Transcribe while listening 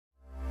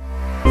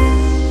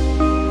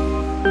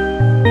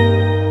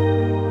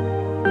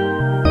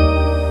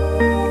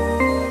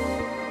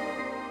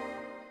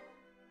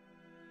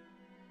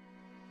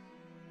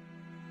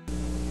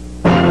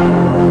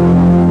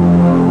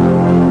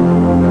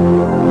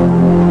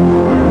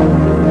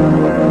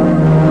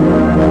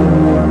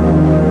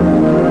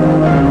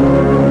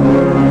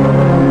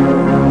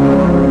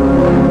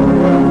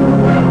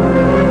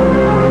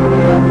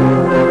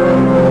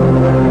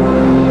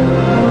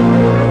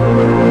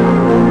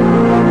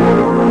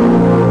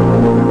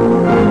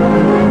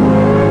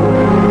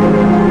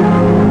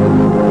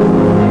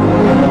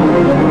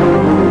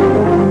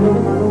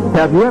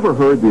Have you ever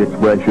heard the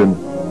expression,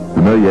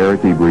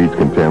 familiarity breeds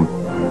contempt?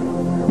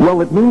 Well,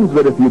 it means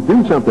that if you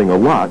do something a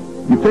lot,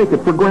 you take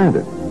it for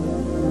granted.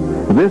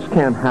 This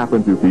can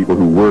happen to people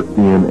who work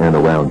in and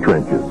around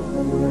trenches.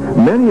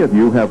 Many of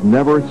you have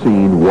never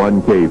seen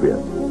one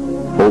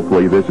cave-in.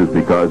 Hopefully this is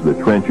because the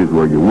trenches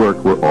where you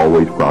work were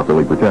always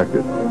properly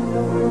protected.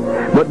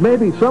 But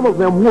maybe some of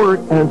them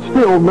weren't and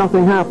still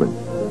nothing happened.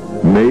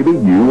 Maybe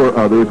you or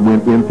others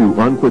went into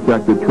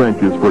unprotected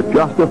trenches for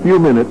just a few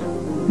minutes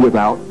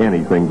without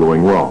anything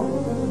going wrong.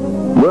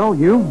 Well,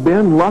 you've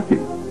been lucky.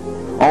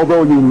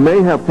 Although you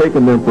may have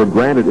taken them for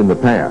granted in the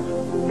past,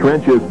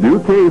 trenches do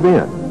cave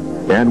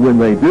in, and when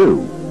they do,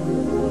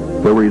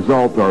 the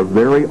results are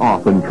very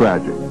often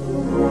tragic.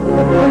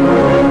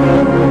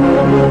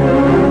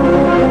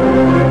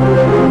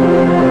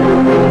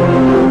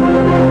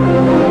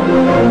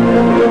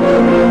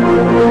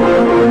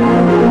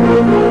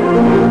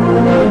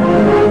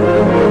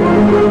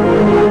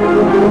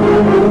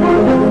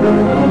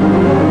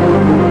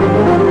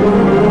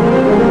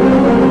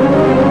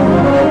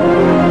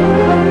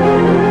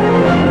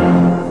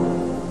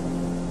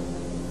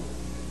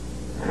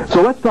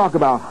 So let's talk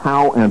about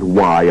how and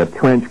why a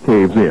trench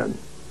caves in,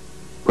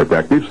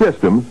 protective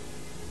systems,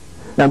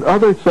 and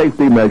other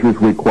safety measures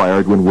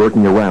required when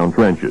working around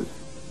trenches.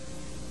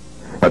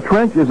 A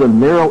trench is a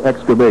narrow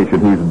excavation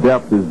whose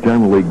depth is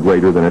generally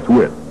greater than its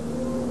width.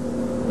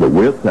 The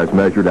width, as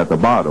measured at the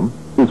bottom,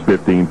 is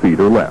 15 feet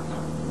or less.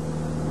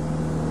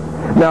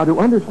 Now, to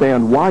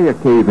understand why a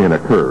cave-in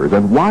occurs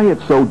and why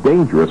it's so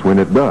dangerous when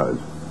it does,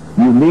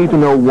 you need to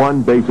know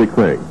one basic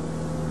thing.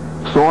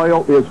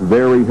 Soil is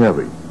very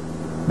heavy.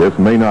 This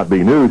may not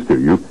be news to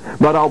you,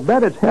 but I'll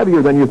bet it's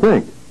heavier than you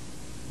think.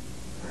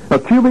 A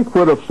cubic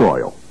foot of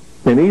soil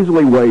can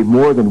easily weigh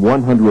more than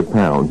 100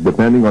 pounds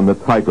depending on the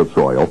type of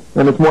soil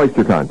and its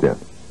moisture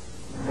content.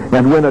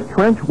 And when a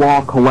trench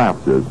wall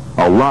collapses,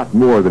 a lot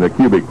more than a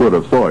cubic foot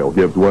of soil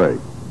gives way.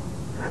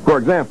 For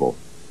example,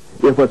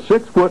 if a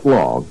 6-foot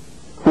long,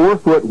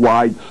 4-foot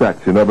wide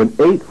section of an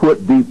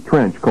 8-foot deep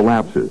trench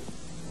collapses,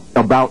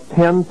 about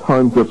 10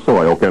 tons of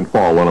soil can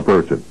fall on a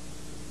person.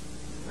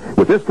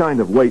 With this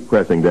kind of weight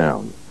pressing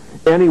down,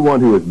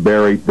 anyone who is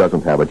buried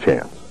doesn't have a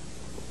chance.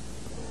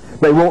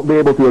 They won't be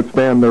able to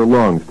expand their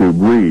lungs to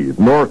breathe,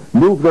 nor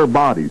move their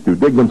bodies to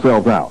dig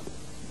themselves out.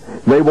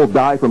 They will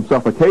die from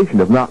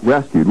suffocation if not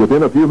rescued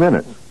within a few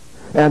minutes.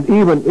 And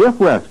even if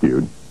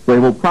rescued, they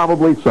will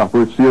probably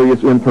suffer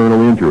serious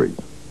internal injuries.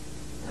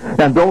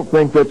 And don't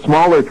think that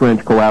smaller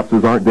trench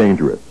collapses aren't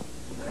dangerous.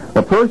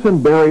 A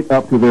person buried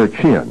up to their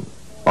chin,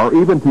 or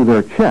even to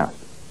their chest,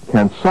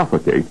 can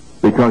suffocate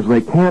because they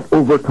can't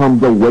overcome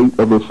the weight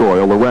of the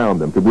soil around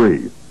them to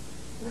breathe.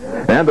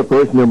 And a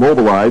person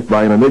immobilized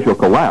by an initial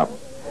collapse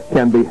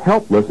can be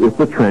helpless if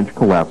the trench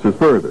collapses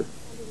further.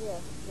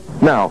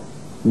 Now,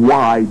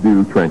 why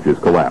do trenches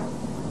collapse?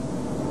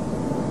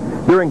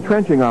 During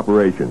trenching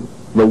operations,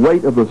 the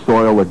weight of the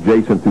soil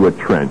adjacent to a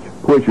trench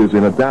pushes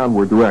in a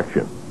downward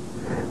direction.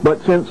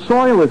 But since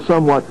soil is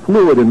somewhat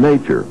fluid in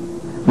nature,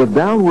 the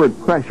downward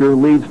pressure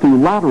leads to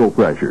lateral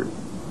pressures.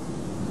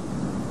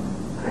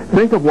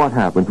 Think of what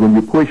happens when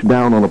you push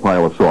down on a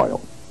pile of soil.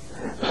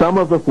 Some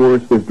of the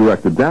force is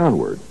directed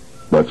downward,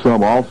 but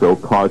some also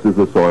causes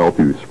the soil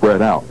to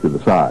spread out to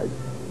the sides.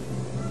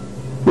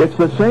 It's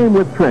the same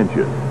with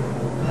trenches.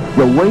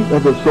 The weight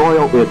of the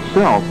soil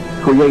itself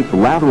creates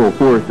lateral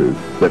forces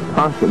that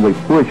constantly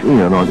push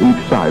in on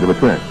each side of a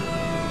trench.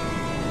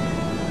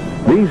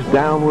 These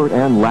downward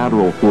and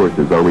lateral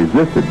forces are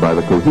resisted by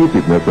the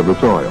cohesiveness of the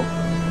soil.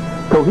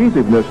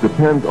 Cohesiveness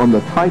depends on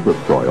the type of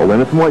soil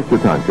and its moisture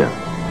content.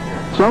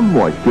 Some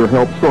moisture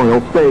helps soil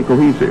stay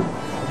cohesive,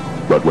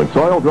 but when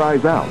soil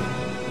dries out,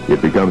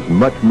 it becomes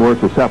much more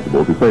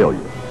susceptible to failure.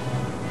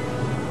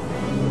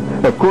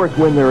 Of course,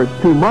 when there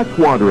is too much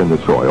water in the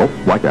soil,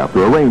 like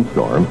after a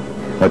rainstorm,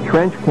 a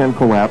trench can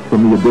collapse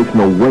from the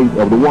additional weight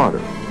of the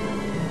water.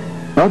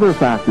 Other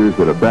factors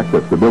that affect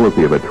the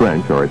stability of a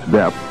trench are its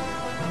depth,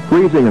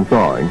 freezing and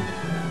thawing,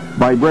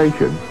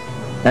 vibration,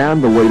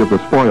 and the weight of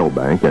the spoil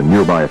bank and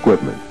nearby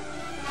equipment.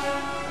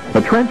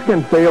 A trench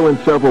can fail in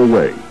several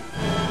ways.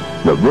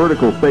 The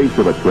vertical face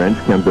of a trench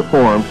can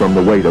deform from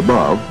the weight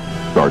above,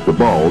 start to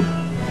bulge,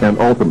 and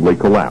ultimately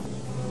collapse.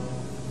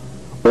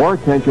 Or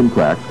tension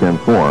cracks can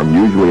form,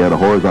 usually at a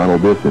horizontal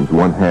distance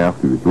 1/2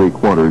 to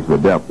 3/4 the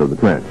depth of the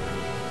trench.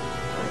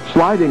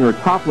 Sliding or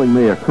toppling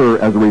may occur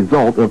as a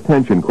result of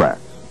tension cracks.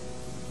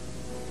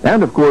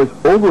 And of course,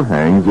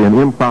 overhangs in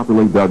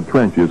improperly dug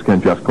trenches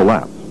can just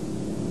collapse.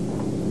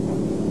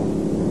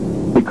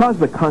 Because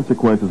the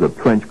consequences of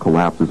trench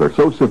collapses are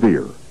so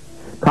severe,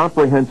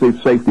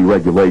 comprehensive safety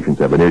regulations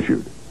have been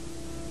issued.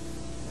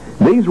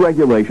 These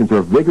regulations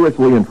are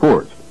vigorously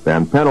enforced,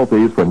 and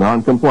penalties for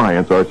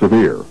non-compliance are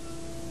severe.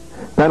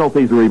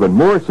 Penalties are even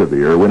more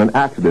severe when an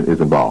accident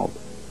is involved.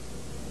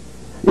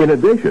 In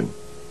addition,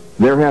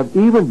 there have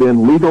even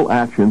been legal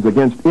actions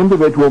against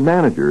individual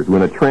managers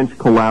when a trench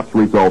collapse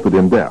resulted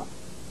in death.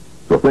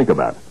 So think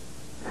about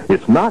it.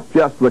 It's not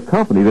just the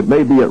company that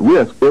may be at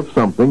risk if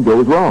something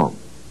goes wrong.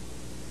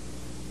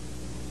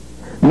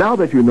 Now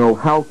that you know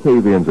how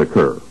cave-ins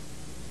occur,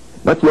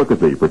 let's look at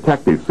the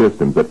protective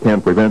systems that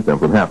can prevent them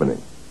from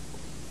happening.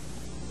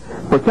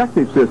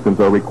 Protective systems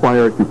are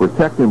required to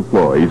protect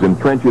employees in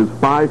trenches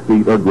 5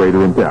 feet or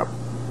greater in depth,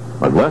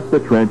 unless the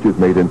trench is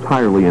made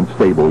entirely in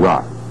stable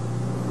rock.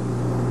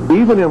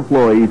 Even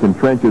employees in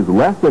trenches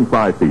less than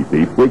 5 feet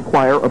deep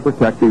require a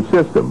protective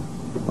system,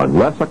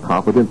 unless a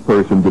competent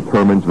person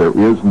determines there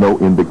is no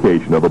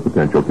indication of a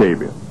potential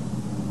cave-in.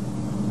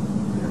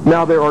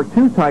 Now, there are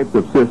 2 types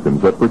of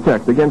systems that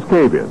protect against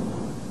cave-ins: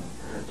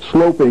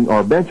 sloping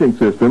or benching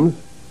systems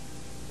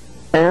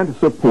and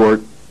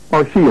support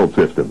or shield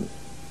systems.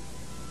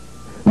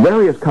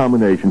 Various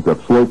combinations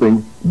of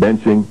sloping,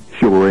 benching,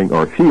 shoring,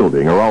 or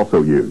shielding are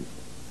also used.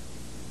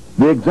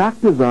 The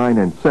exact design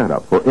and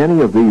setup for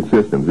any of these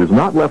systems is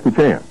not left to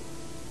chance.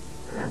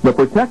 The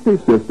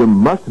protective system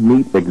must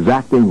meet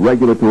exacting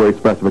regulatory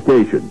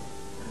specifications,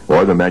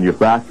 or the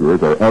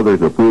manufacturer's or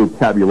others' approved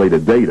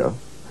tabulated data,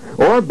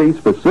 or be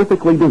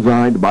specifically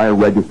designed by a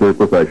registered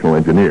professional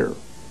engineer.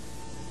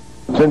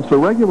 Since the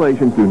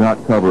regulations do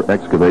not cover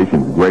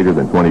excavations greater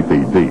than 20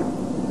 feet deep,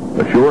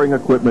 a shoring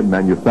equipment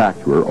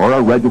manufacturer or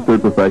a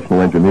registered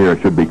professional engineer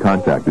should be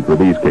contacted for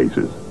these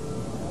cases.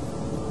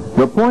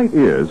 The point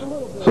is,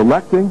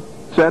 selecting,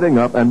 setting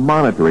up, and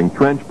monitoring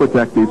trench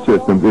protective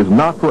systems is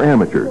not for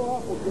amateurs.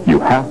 You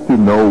have to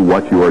know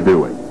what you are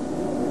doing.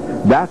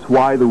 That's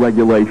why the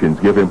regulations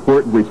give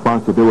important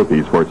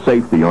responsibilities for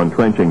safety on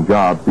trenching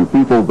jobs to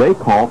people they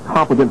call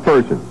competent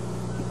persons.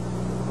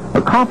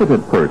 A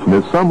competent person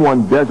is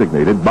someone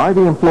designated by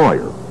the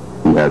employer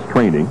who has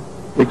training,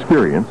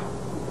 experience,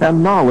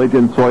 and knowledge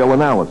in soil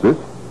analysis,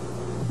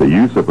 the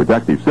use of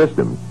protective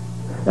systems,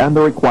 and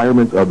the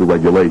requirements of the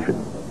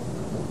regulations.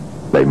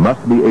 They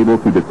must be able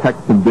to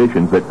detect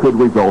conditions that could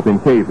result in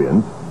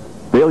cave-ins,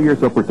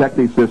 failures of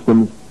protective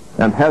systems,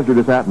 and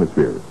hazardous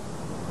atmospheres.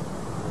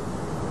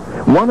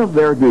 One of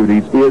their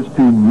duties is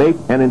to make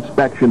an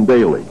inspection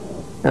daily,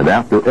 and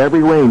after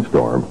every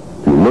rainstorm,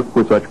 to look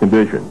for such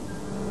conditions.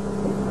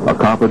 A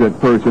competent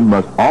person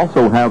must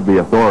also have the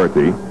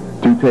authority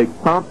to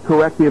take prompt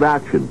corrective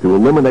action to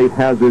eliminate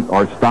hazards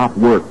or stop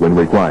work when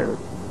required.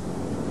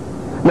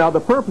 Now, the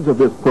purpose of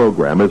this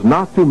program is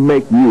not to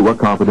make you a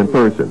competent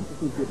person,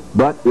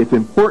 but it's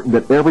important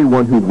that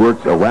everyone who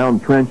works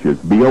around trenches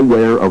be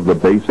aware of the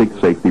basic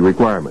safety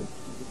requirements.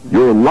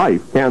 Your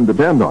life can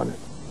depend on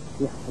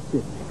it.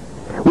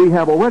 We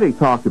have already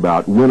talked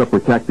about when a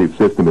protective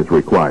system is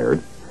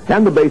required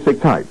and the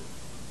basic types.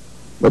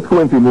 Let's go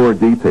into more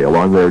detail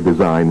on their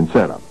design and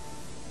setup.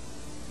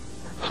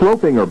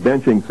 Sloping or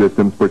benching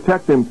systems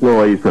protect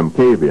employees from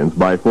cave-ins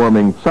by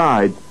forming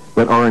sides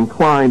that are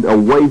inclined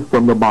away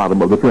from the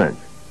bottom of the trench.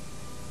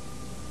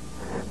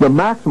 The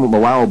maximum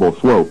allowable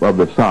slope of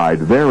the side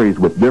varies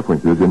with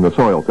differences in the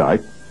soil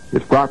type,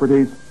 its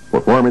properties,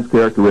 performance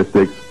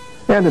characteristics,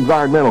 and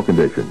environmental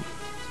conditions.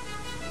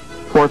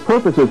 For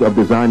purposes of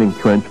designing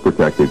trench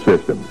protective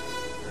systems,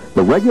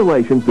 the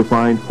regulations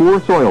define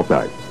 4 soil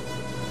types.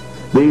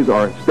 These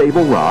are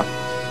stable rock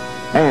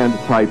and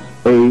types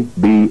A,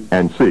 B,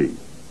 and C.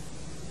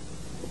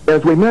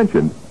 As we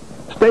mentioned,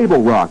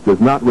 stable rock does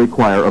not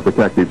require a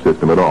protective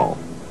system at all.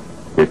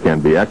 It can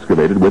be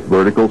excavated with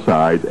vertical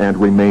sides and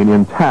remain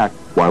intact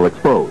while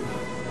exposed.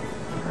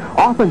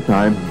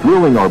 Oftentimes,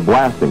 drilling or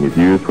blasting is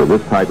used for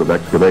this type of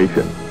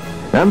excavation,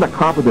 and the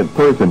competent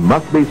person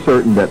must be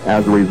certain that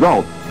as a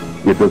result,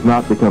 it does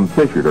not become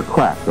fissured or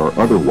cracked or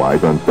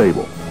otherwise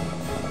unstable.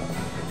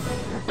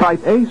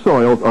 Type A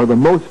soils are the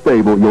most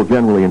stable you'll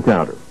generally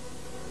encounter.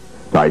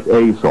 Type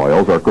A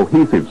soils are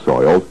cohesive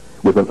soils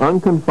with an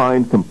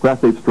unconfined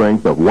compressive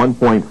strength of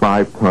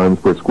 1.5 tons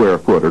per square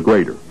foot or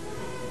greater.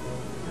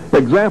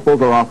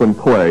 Examples are often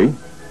clay,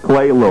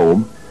 clay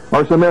loam,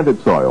 or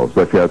cemented soils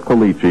such as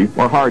caliche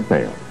or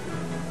hardpan.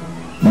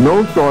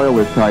 No soil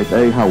is type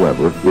A,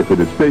 however, if it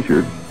is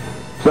fissured,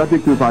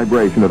 subject to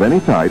vibration of any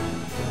type,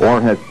 or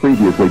has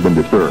previously been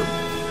disturbed.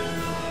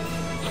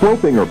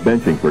 Sloping or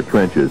benching for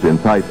trenches in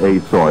type A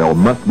soil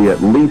must be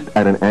at least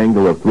at an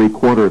angle of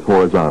 3/4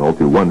 horizontal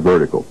to 1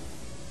 vertical.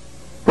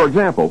 For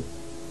example,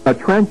 a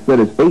trench that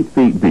is 8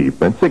 feet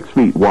deep and 6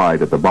 feet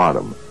wide at the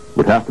bottom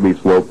would have to be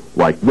sloped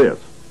like this,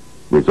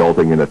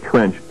 resulting in a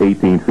trench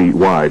 18 feet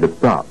wide at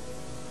the top.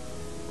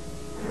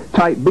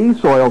 Type B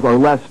soils are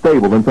less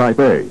stable than type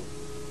A.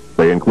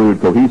 They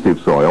include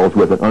cohesive soils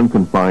with an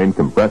unconfined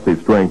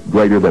compressive strength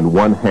greater than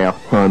 1/2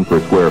 ton per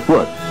square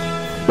foot,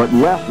 but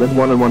less than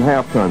 1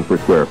 1/2 tons per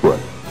square foot.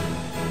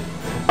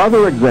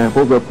 Other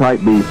examples of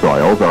type B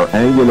soils are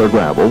angular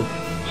gravel,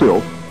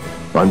 silt,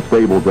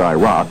 unstable dry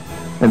rock,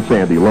 and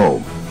sandy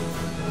loam.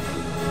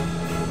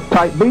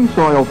 Type B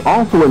soils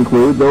also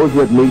include those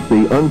that meet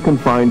the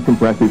unconfined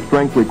compressive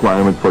strength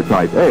requirements for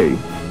type A,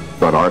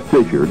 but are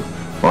fissured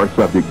or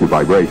subject to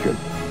vibration.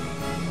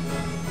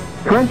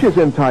 Trenches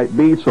in type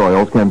B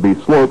soils can be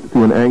sloped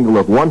to an angle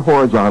of 1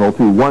 horizontal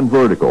to 1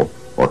 vertical,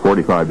 or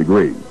 45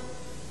 degrees.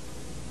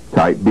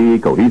 Type B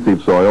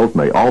cohesive soils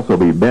may also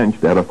be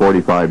benched at a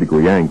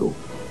 45-degree angle.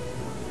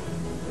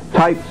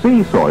 Type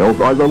C soils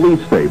are the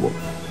least stable.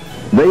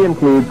 They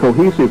include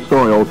cohesive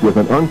soils with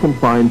an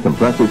unconfined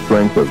compressive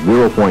strength of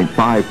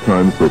 0.5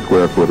 tons per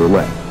square foot or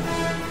less.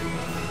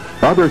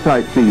 Other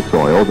Type C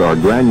soils are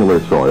granular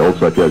soils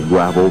such as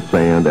gravel,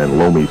 sand, and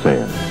loamy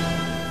sand.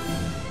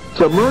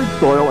 Submerged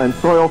soil and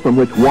soil from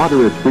which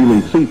water is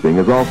freely seeping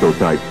is also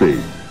Type C.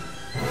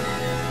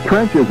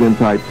 Trenches in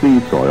Type C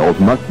soils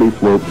must be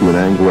sloped to an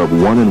angle of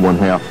 1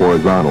 1/2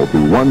 horizontal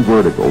to 1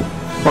 vertical,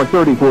 or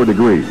 34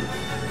 degrees.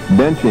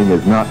 Benching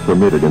is not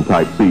permitted in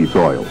Type C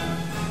soils.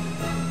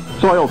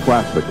 Soil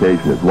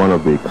classification is one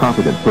of the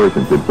competent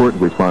person's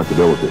important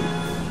responsibilities.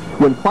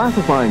 When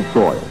classifying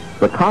soil,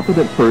 the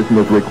competent person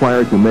is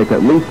required to make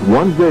at least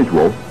one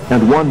visual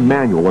and one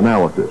manual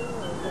analysis.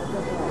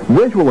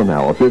 Visual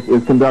analysis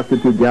is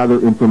conducted to gather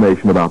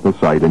information about the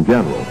site in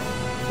general,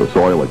 the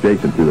soil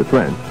adjacent to the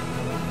trench,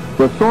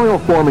 the soil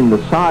forming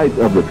the sides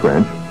of the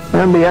trench,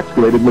 and the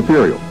excavated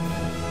material.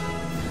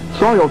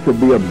 Soil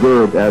should be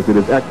observed as it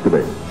is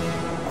excavated.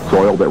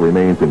 Soil that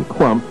remains in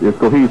clumps is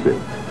cohesive.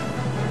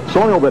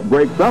 Soil that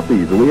breaks up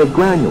easily is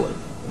granular.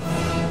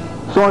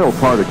 Soil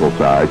particle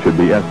size should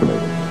be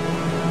estimated.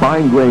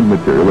 Fine-grained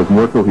material is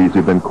more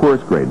cohesive than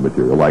coarse-grained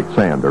material like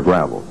sand or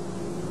gravel.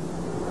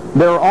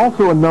 There are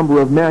also a number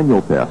of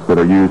manual tests that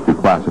are used to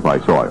classify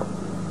soil.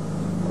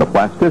 The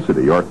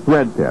plasticity or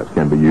thread test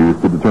can be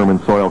used to determine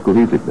soil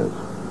cohesiveness.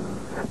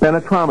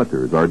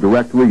 Penetrometers are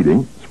direct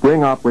reading,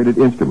 spring-operated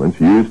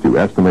instruments used to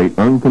estimate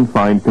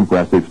unconfined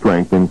compressive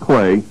strength in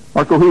clay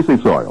or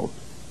cohesive soils.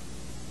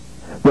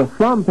 The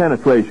thumb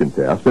penetration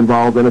test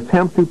involves an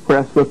attempt to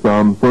press the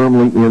thumb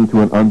firmly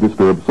into an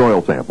undisturbed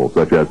soil sample,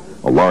 such as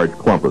a large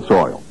clump of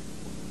soil.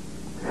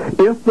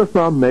 If the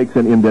thumb makes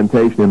an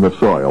indentation in the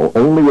soil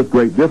only with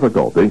great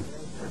difficulty,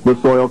 the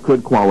soil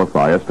could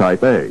qualify as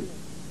Type A.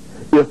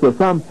 If the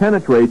thumb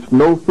penetrates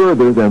no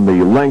further than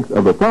the length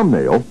of the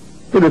thumbnail,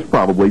 it is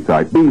probably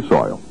Type B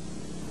soil.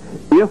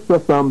 If the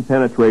thumb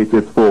penetrates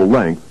its full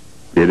length,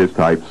 it is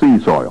Type C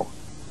soil.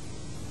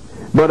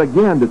 But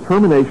again,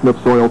 determination of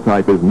soil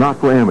type is not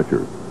for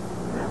amateurs.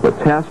 The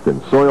test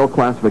and soil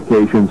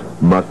classifications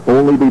must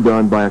only be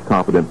done by a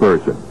competent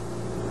person.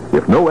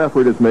 If no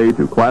effort is made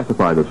to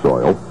classify the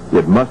soil,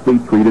 it must be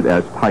treated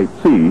as Type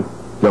C,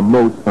 the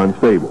most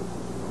unstable.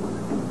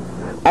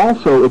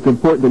 Also, it's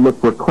important to look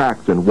for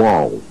cracks in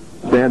walls,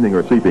 standing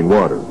or seeping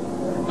water,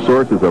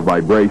 sources of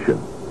vibration,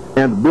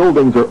 and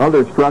buildings or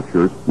other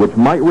structures which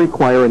might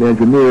require an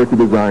engineer to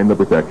design the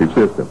protective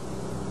system.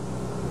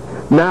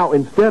 Now,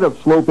 instead of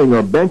sloping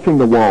or benching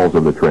the walls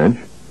of the trench,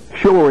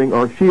 shoring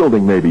or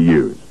shielding may be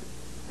used.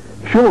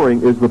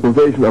 Shoring is the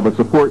provision of a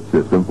support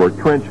system for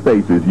trench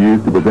faces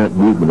used to prevent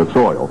movement of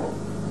soil,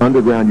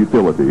 underground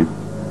utilities,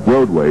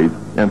 roadways,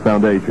 and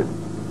foundations.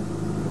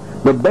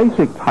 The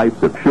basic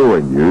types of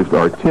shoring used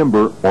are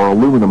timber or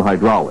aluminum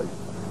hydraulic,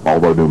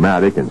 although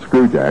pneumatic and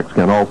screw jacks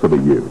can also be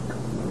used.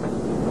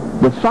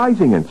 The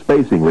sizing and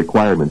spacing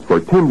requirements for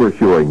timber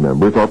shoring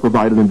members are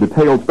provided in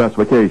detailed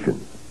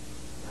specifications.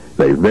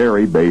 They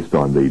vary based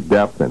on the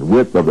depth and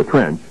width of the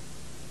trench,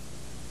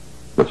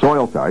 the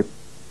soil type,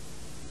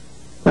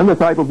 and the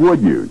type of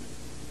wood used.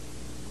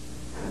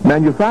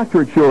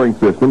 Manufactured shoring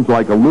systems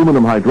like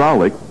aluminum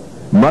hydraulics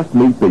must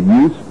meet the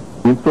use,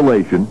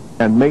 installation,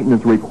 and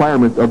maintenance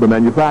requirements of the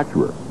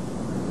manufacturer.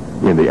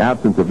 In the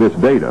absence of this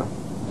data,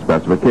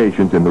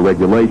 specifications in the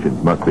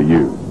regulations must be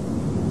used.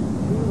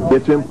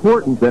 It's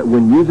important that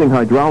when using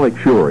hydraulic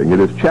shoring, it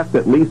is checked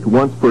at least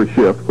once per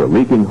shift for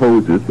leaking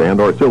hoses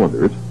and/or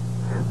cylinders,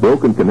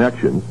 broken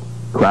connections,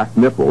 cracked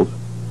nipples,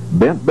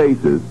 bent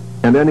bases,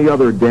 and any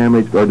other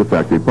damaged or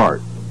defective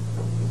parts.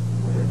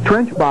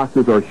 Trench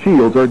boxes or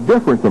shields are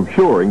different from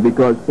shoring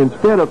because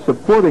instead of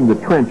supporting the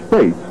trench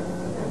face,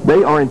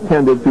 they are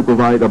intended to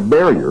provide a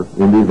barrier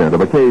in the event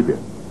of a cave-in.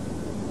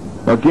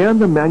 Again,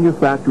 the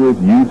manufacturer's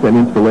use and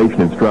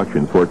installation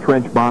instructions for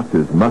trench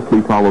boxes must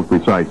be followed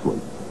precisely.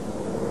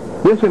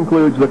 This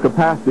includes the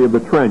capacity of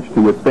the trench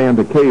to withstand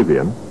a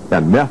cave-in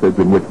and methods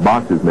in which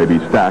boxes may be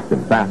stacked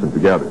and fastened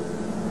together.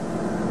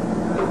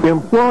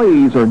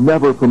 Employees are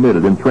never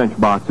permitted in trench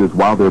boxes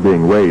while they're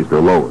being raised or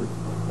lowered.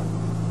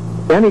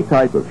 Any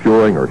type of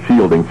shoring or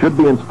shielding should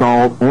be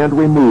installed and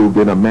removed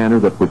in a manner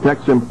that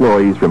protects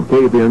employees from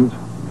cave-ins,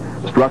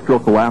 structural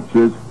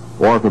collapses,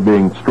 or from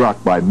being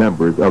struck by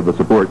members of the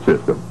support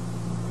system.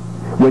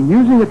 When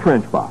using a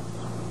trench box,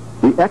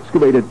 the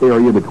excavated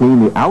area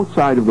between the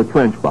outside of the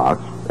trench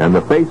box and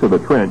the face of the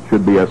trench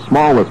should be as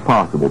small as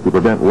possible to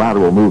prevent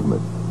lateral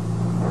movement.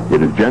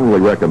 It is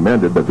generally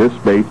recommended that this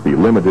space be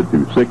limited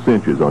to 6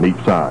 inches on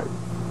each side.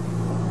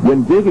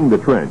 When digging the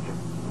trench,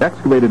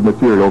 excavated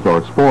materials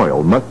or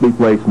spoil must be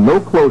placed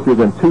no closer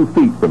than 2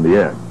 feet from the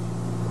edge.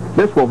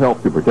 This will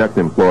help to protect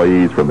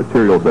employees from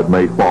materials that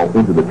may fall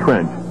into the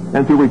trench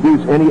and to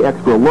reduce any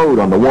extra load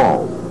on the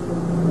walls.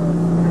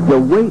 The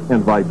weight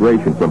and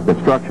vibration from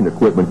construction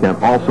equipment can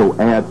also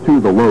add to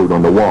the load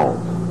on the walls,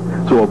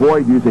 so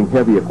avoid using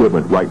heavy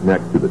equipment right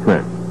next to the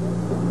trench.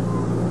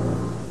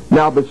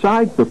 Now,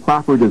 besides the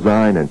proper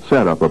design and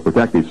setup of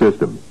protective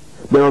systems,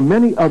 there are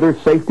many other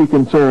safety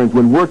concerns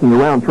when working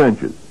around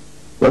trenches.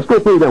 Let's go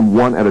through them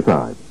one at a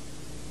time.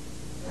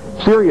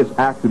 Serious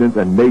accidents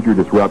and major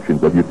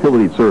disruptions of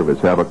utility service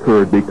have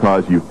occurred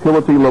because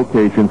utility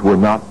locations were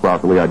not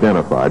properly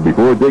identified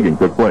before digging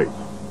took place.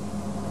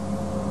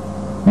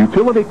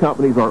 Utility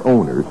companies or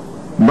owners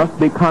must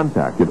be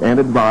contacted and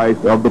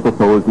advised of the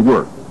proposed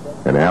work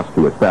and asked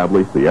to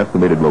establish the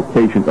estimated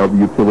location of the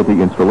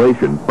utility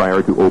installation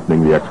prior to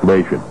opening the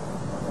excavation.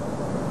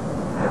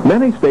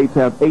 Many states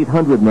have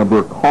 800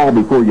 number call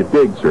before you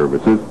dig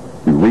services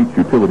to reach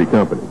utility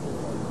companies.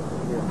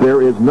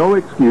 There is no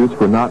excuse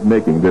for not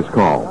making this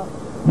call.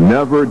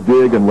 Never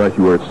dig unless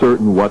you are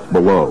certain what's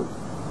below.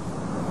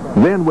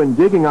 Then when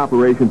digging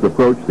operations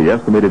approach the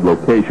estimated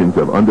locations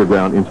of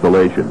underground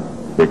installations,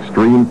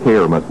 extreme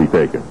care must be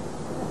taken.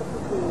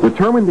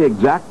 Determine the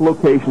exact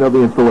location of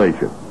the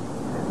installation.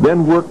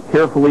 Then work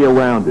carefully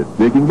around it,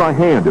 digging by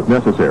hand if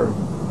necessary.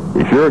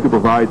 Be sure to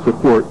provide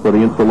support for the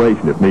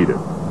installation if needed.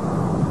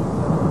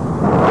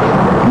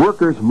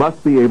 Workers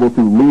must be able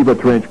to leave a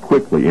trench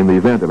quickly in the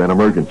event of an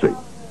emergency.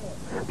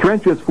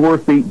 Trenches 4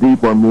 feet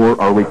deep or more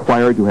are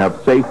required to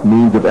have safe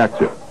means of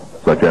exit,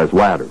 such as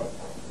ladders.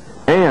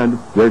 And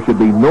there should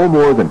be no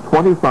more than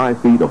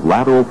 25 feet of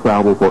lateral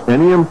travel for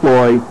any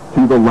employee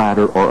to the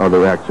ladder or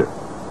other exit.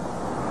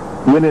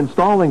 When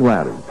installing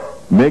ladders,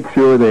 make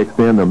sure they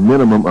extend a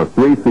minimum of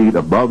 3 feet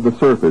above the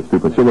surface to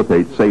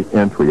facilitate safe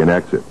entry and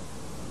exit.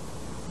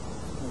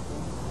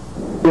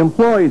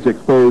 Employees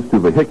exposed to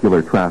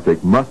vehicular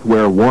traffic must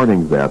wear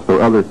warning vests or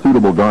other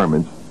suitable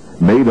garments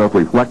made of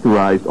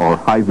reflectorized or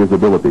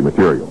high-visibility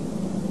material.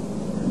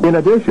 In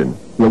addition,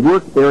 the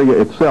work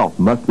area itself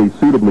must be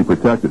suitably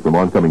protected from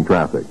oncoming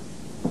traffic.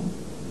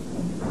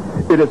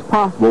 It is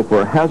possible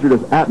for a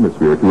hazardous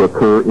atmosphere to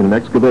occur in an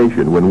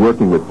excavation when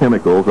working with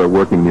chemicals or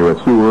working near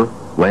a sewer,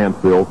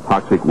 landfill,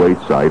 toxic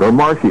waste site, or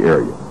marshy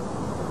area.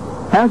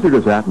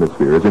 Hazardous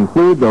atmospheres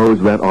include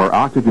those that are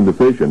oxygen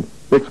deficient,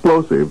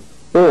 explosive,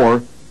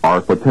 or are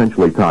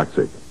potentially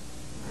toxic.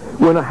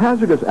 When a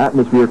hazardous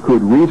atmosphere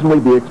could reasonably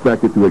be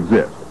expected to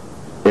exist,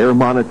 air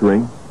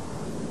monitoring,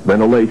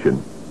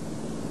 ventilation,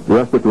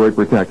 respiratory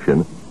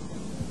protection,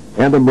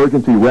 and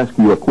emergency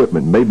rescue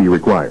equipment may be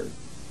required.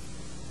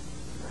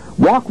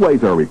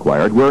 Walkways are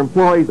required where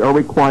employees are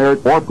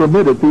required or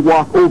permitted to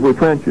walk over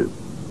trenches.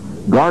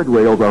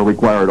 Guardrails are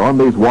required on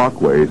these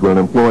walkways when an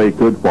employee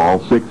could fall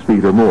 6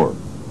 feet or more.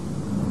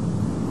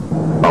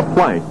 A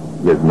plank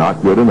is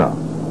not good enough.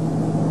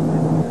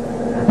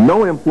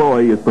 No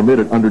employee is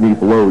permitted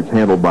underneath loads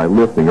handled by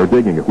lifting or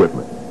digging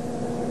equipment.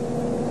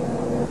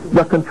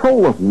 The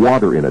control of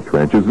water in a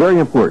trench is very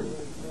important.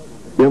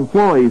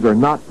 Employees are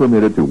not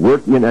permitted to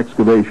work in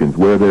excavations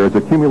where there is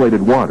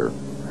accumulated water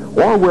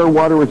or where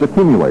water is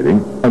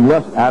accumulating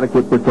unless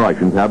adequate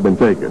precautions have been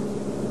taken.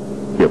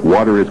 If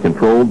water is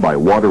controlled by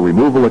water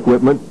removal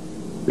equipment,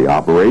 the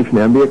operation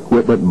and the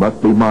equipment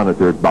must be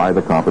monitored by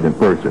the competent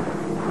person.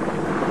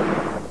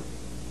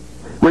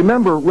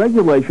 Remember,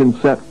 regulations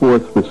set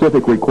forth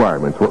specific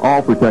requirements for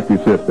all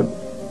protective systems,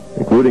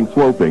 including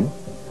sloping,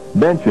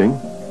 benching,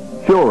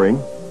 shoring,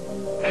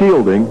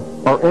 shielding,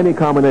 or any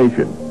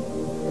combination.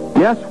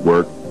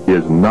 Guesswork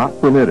is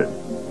not permitted.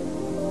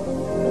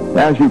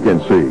 As you can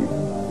see,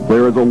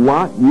 there is a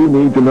lot you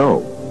need to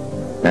know,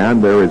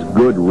 and there is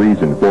good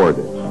reason for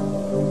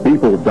this.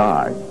 People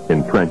die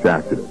in trench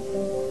accidents.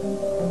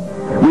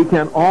 We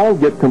can all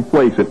get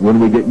complacent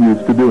when we get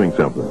used to doing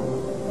something.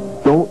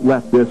 Don't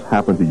let this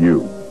happen to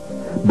you.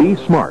 Be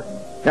smart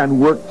and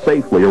work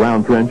safely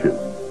around trenches.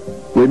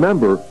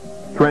 Remember,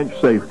 trench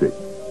safety.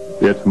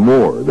 It's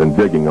more than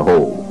digging a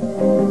hole.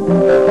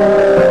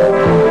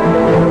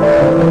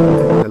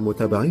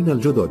 المتابعين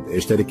الجدد،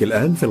 اشترك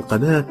الآن في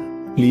القناة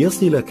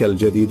ليصلك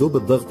الجديد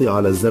بالضغط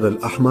على الزر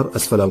الأحمر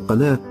أسفل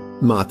القناة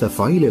مع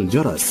تفعيل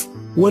الجرس،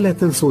 ولا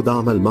تنسوا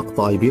دعم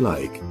المقطع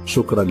بلايك.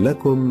 شكرا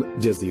لكم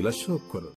جزيل الشكر.